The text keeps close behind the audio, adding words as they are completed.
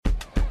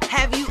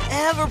Have you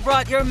ever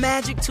brought your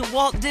magic to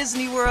Walt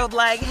Disney World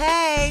like,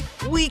 hey,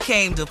 we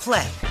came to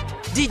play?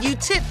 Did you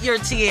tip your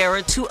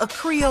tiara to a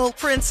Creole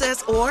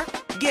princess or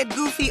get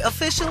goofy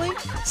officially?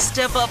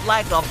 Step up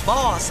like a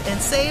boss and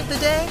save the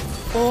day?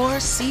 Or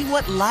see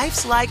what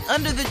life's like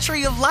under the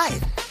tree of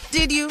life?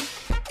 Did you?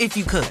 If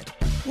you could.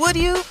 Would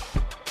you?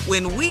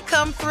 When we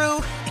come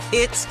through,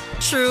 it's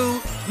true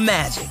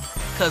magic.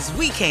 'Cause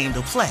we came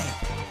to play.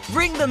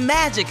 Bring the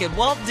magic at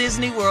Walt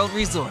Disney World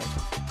Resort.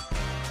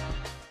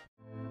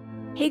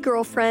 Hey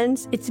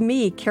girlfriends, it's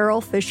me, Carol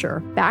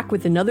Fisher, back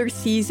with another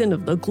season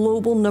of the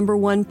global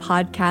 #1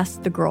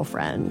 podcast, The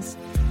Girlfriends.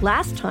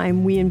 Last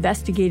time, we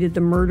investigated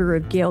the murder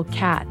of Gail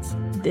Katz.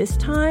 This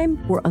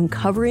time, we're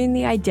uncovering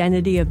the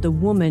identity of the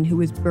woman who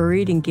was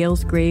buried in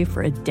Gail's grave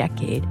for a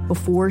decade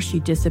before she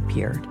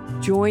disappeared.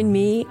 Join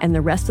me and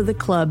the rest of the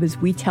club as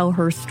we tell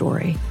her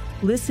story.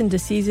 Listen to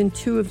Season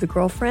 2 of The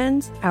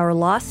Girlfriends, Our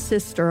Lost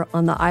Sister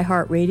on the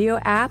iHeartRadio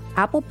app,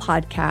 Apple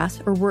Podcasts,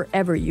 or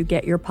wherever you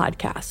get your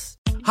podcasts.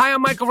 Hi,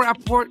 I'm Michael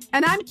Rappaport.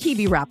 And I'm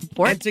Kibi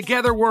Rappaport. And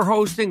together we're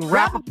hosting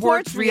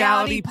Rappaport's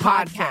Reality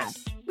Podcast.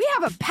 We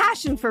have a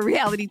passion for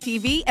reality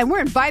TV, and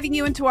we're inviting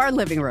you into our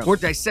living room. We're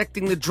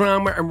dissecting the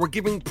drama, and we're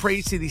giving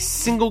praise to the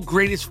single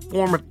greatest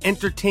form of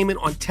entertainment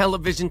on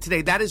television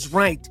today. That is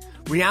right.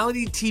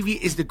 Reality TV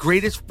is the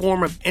greatest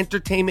form of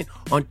entertainment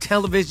on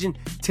television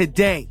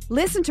today.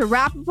 Listen to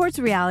Rappaport's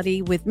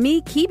Reality with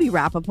me, Kibi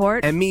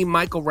Rappaport. And me,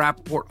 Michael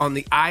Rappaport, on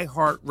the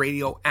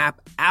iHeartRadio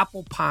app,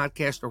 Apple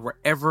Podcast, or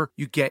wherever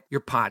you get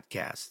your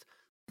podcast.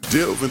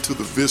 Delve into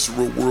the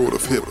visceral world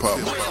of hip-hop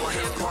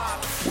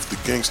with the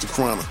Gangster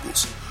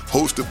Chronicles,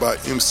 hosted by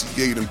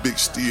MC8 and Big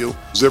Steel.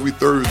 Every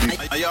Thursday,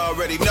 a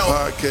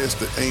podcast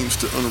that aims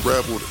to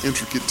unravel the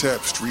intricate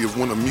tapestry of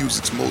one of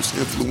music's most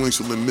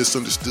influential and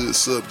misunderstood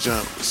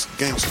subgenres,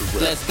 gangster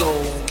rap. Let's go.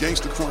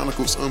 Gangster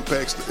Chronicles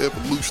unpacks the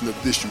evolution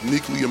of this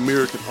uniquely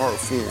American art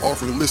form,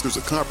 offering listeners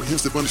a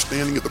comprehensive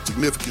understanding of the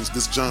significance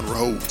this genre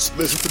holds.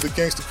 Listen to the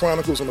Gangster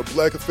Chronicles on the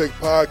Black Effect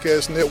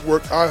Podcast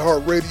Network,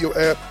 iHeartRadio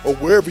app, or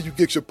wherever you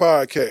get your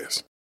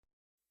podcasts.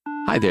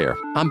 Hi there,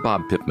 I'm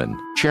Bob Pittman,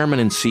 Chairman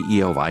and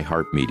CEO of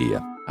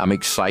iHeartMedia. I'm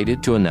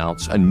excited to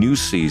announce a new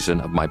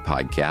season of my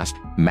podcast,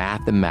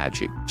 Math and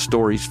Magic,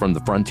 Stories from the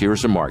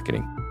Frontiers of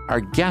Marketing. Our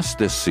guests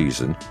this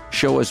season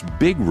show us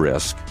big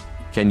risk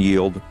can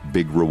yield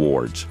big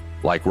rewards,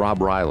 like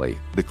Rob Riley,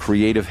 the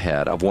creative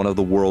head of one of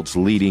the world's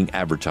leading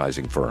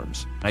advertising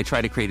firms. I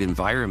try to create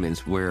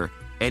environments where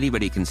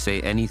anybody can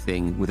say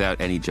anything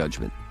without any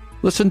judgment.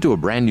 Listen to a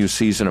brand new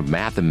season of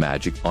Math and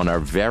Magic on our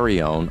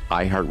very own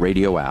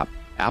iHeartRadio app,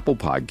 Apple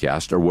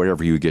Podcast, or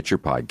wherever you get your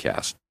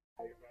podcast.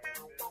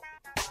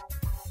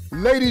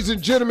 Ladies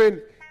and gentlemen,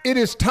 it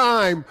is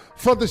time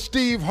for the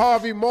Steve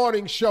Harvey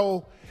Morning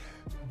Show.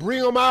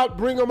 Bring them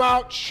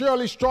out,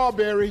 Shirley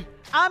Strawberry.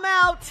 I'm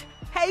out.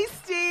 Hey,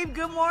 Steve,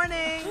 good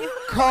morning.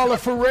 Carla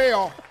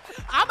Farrell.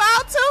 I'm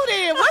out too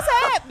then. What's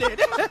happening?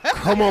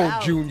 Come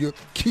on, Junior.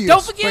 Kill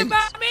Don't forget space.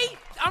 about me.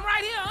 I'm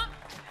right here, huh?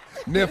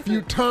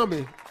 Nephew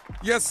Tommy.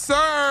 Yes, sir.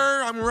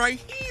 I'm right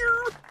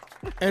here.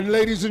 And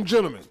ladies and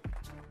gentlemen,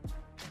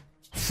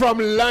 from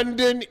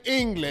London,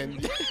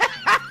 England,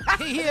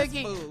 Here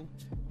again.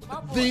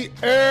 the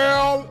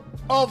Earl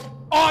of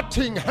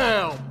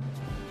Ottingham.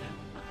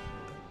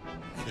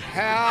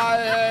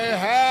 Hey.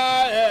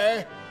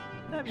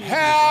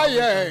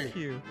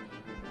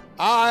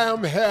 I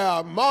am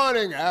here.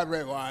 Morning,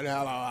 everyone.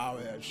 Hello, I'm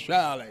here.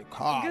 Shirley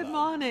Carter. Good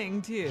morning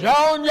to you.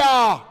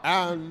 Junior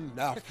and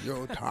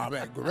nephew Tommy.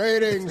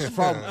 Greetings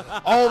from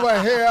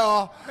over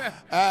here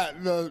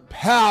at the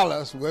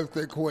palace with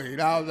the Queen.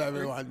 How's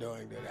everyone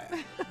doing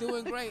today?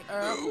 Doing great,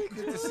 Earl.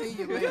 Good to see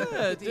you, man.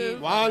 Good,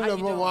 dude.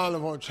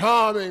 Wonderful,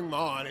 charming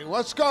morning.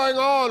 What's going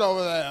on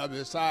over there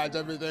besides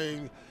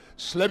everything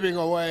slipping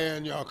away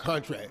in your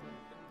country?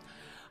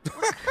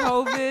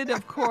 COVID,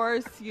 of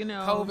course, you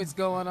know. COVID's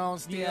going on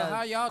still. Yeah.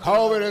 How y'all doing?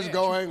 COVID is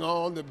going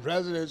on. The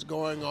president's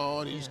going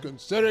on. He's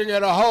considering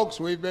it a hoax.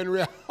 We've been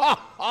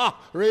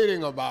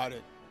reading about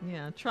it.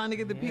 Yeah, trying to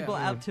get the people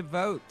out to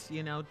vote,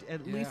 you know,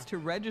 at least to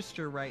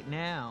register right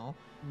now.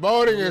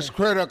 Voting is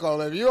critical.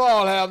 If you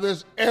all have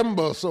this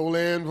imbecile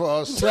in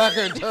for a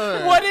second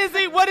term. What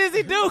is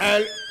he doing?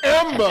 An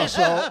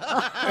imbecile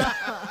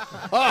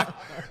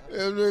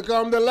has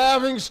become the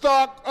laughing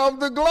stock of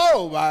the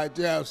globe, I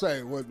dare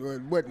say,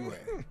 wouldn't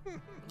we?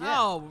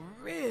 Oh,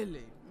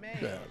 really? Man.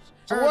 Yes.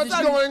 So what's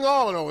going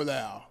on over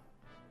there?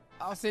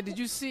 I said, did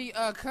you see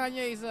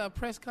Kanye's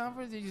press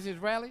conference? Did you see his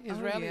rally?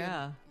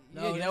 Yeah.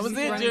 No, Yeah, that was he's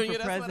it, running Junior.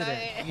 for That's what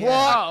president.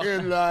 What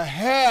in the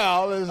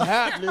hell is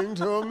happening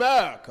to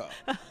America?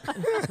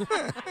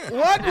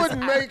 What would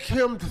make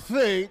him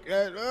think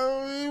that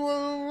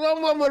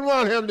someone would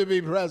want him to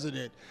be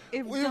president?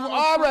 If We've Donald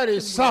already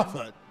Trump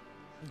suffered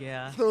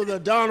Yeah. through the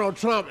Donald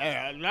Trump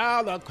era.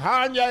 Now the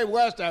Kanye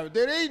West era.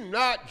 Did he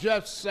not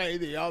just say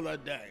the other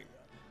day?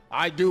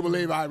 I do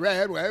believe I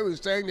read where he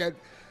was saying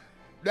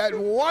that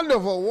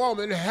wonderful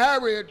woman,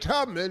 Harriet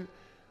Tubman,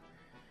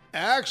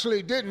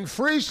 actually didn't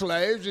free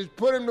slaves, just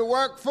put them to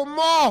work for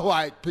more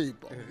white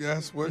people.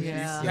 That's what he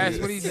said. That's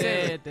what he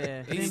said.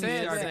 Then He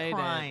said started that.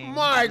 crying.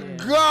 My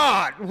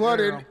God, what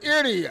an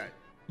idiot.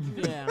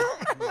 Yeah.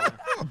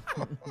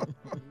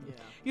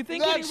 You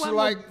think That's anyone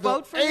like will the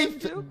vote for him,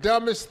 eighth Duke?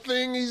 dumbest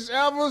thing he's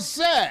ever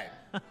said.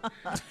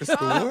 It's the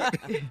what?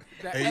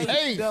 The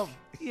Eighth. dumb.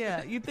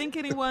 Yeah. You think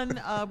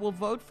anyone will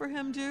vote for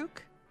him,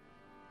 Duke?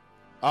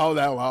 Oh,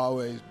 that will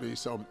always be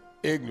some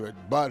ignorant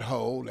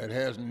butthole that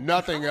has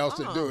nothing else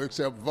to do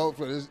except vote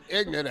for this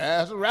ignorant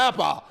ass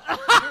rapper.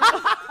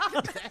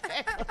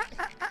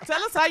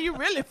 Tell us how you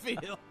really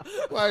feel.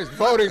 Well, he's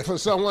voting for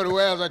someone who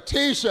has a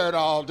T-shirt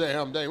all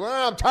damn day. Well,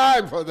 I don't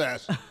have time for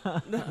this.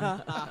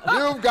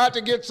 You've got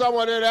to get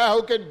someone in there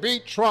who can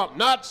beat Trump,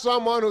 not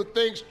someone who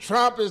thinks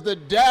Trump is the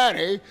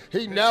daddy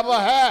he never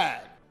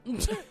had.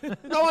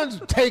 No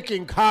one's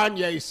taking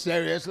Kanye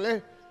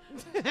seriously.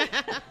 He's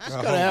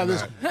going to have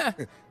this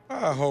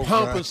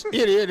pompous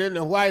idiot in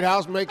the White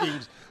House making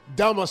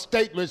dumber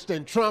statements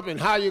than Trump, and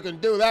how you can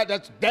do that,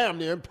 that's damn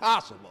near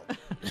impossible.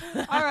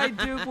 All right,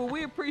 Duke. Well,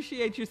 we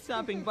appreciate you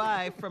stopping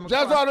by from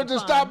across Just wanted the to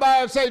pond. stop by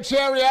and say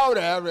cheerio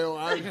to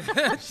everyone.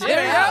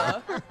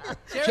 Cheerio.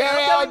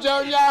 Cheerio,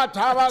 Junior,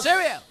 Thomas.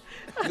 Cheerio.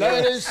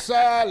 Lady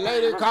Sir,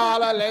 Lady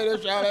Carla,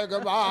 Lady Shirley,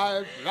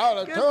 goodbye.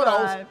 Toodles.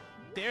 Goodbye.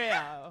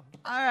 Cheerio.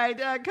 All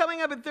right,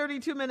 coming up at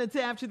 32 minutes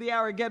after the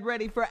hour, get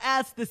ready for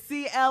Ask the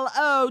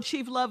CLO,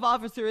 Chief Love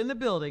Officer in the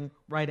building,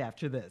 right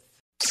after this.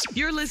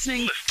 You're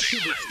listening to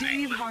the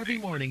Steve Harvey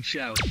Morning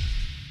Show.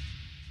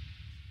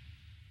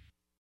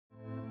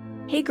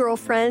 Hey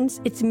girlfriends,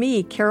 it's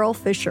me, Carol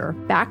Fisher,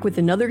 back with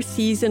another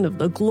season of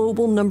the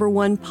global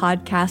 #1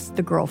 podcast,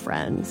 The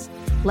Girlfriends.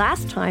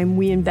 Last time,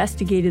 we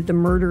investigated the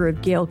murder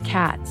of Gail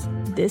Katz.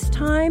 This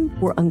time,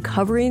 we're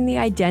uncovering the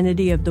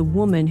identity of the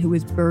woman who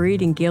was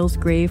buried in Gail's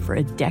grave for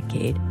a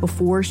decade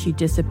before she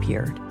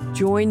disappeared.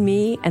 Join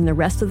me and the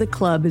rest of the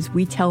club as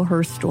we tell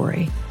her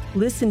story.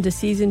 Listen to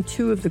Season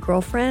 2 of The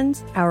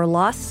Girlfriends, Our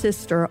Lost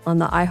Sister on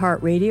the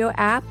iHeartRadio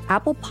app,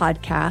 Apple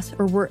Podcasts,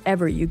 or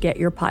wherever you get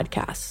your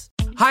podcasts.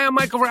 Hi, I'm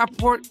Michael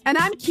Rappaport. And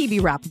I'm Kibi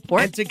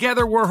Rappaport. And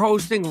together we're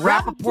hosting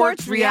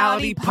Rappaport's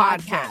Reality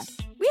Podcast.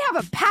 We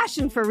have a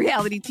passion for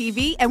reality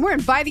TV, and we're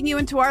inviting you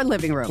into our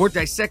living room. We're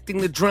dissecting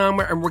the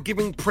drama, and we're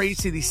giving praise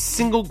to the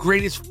single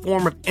greatest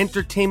form of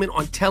entertainment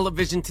on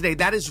television today.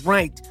 That is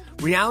right.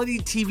 Reality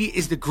TV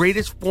is the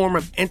greatest form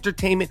of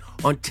entertainment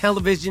on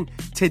television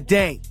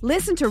today.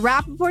 Listen to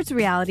Rappaport's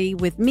Reality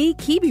with me,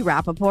 Kibi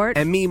Rappaport.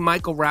 And me,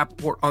 Michael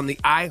Rappaport, on the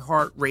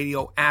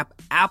iHeartRadio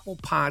app, Apple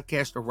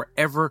Podcast, or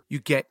wherever you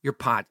get your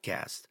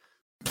podcast.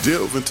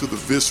 Delve into the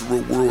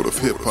visceral world of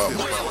hip-hop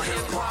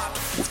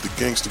with the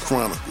Gangster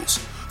Chronicles,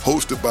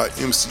 hosted by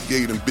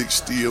MC8 and Big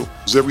Steel.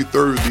 Every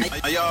Thursday,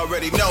 a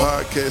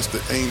podcast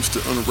that aims to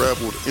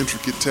unravel the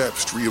intricate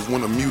tapestry of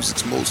one of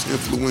music's most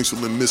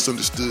influential and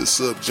misunderstood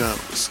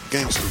subgenres,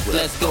 gangster rap.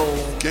 Let's go.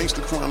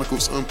 Gangster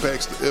Chronicles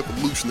unpacks the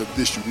evolution of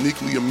this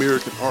uniquely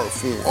American art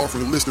form,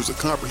 offering listeners a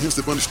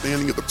comprehensive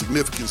understanding of the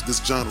significance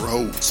this genre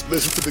holds.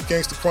 Listen to the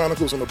Gangster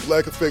Chronicles on the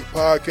Black Effect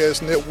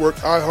Podcast Network,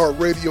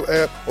 iHeartRadio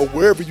app, or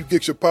wherever you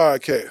get your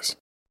podcasts.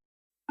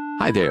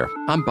 Hi there,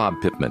 I'm Bob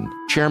Pittman,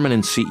 Chairman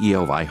and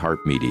CEO of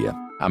iHeartMedia.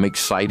 I'm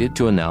excited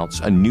to announce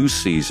a new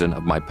season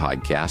of my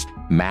podcast,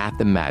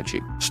 Math and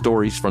Magic,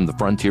 Stories from the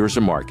Frontiers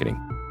of Marketing.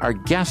 Our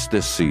guests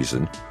this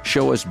season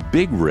show us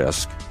big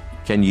risk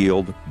can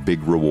yield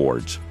big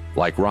rewards,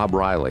 like Rob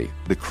Riley,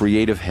 the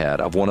creative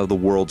head of one of the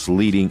world's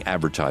leading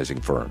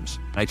advertising firms.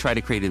 I try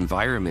to create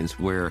environments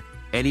where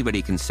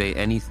anybody can say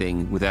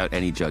anything without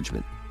any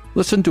judgment.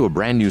 Listen to a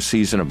brand new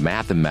season of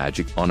Math and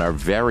Magic on our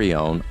very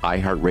own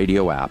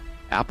iHeartRadio app,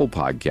 Apple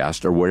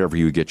Podcast, or wherever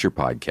you get your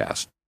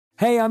podcast.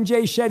 Hey, I'm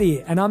Jay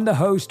Shetty, and I'm the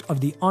host of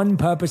the On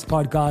Purpose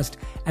podcast,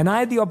 and I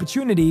had the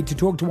opportunity to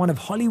talk to one of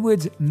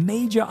Hollywood's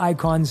major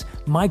icons,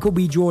 Michael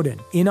B. Jordan.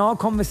 In our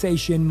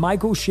conversation,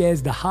 Michael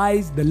shares the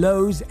highs, the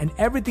lows, and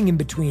everything in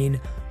between,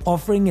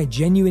 offering a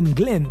genuine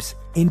glimpse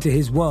into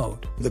his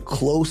world. The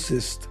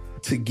closest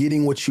to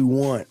getting what you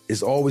want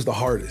is always the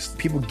hardest.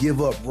 People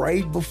give up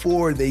right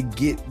before they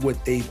get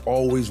what they've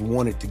always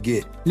wanted to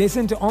get.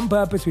 Listen to On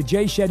Purpose with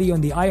Jay Shetty on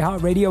the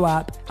iHeartRadio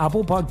app,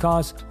 Apple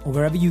Podcasts, or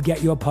wherever you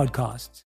get your podcasts.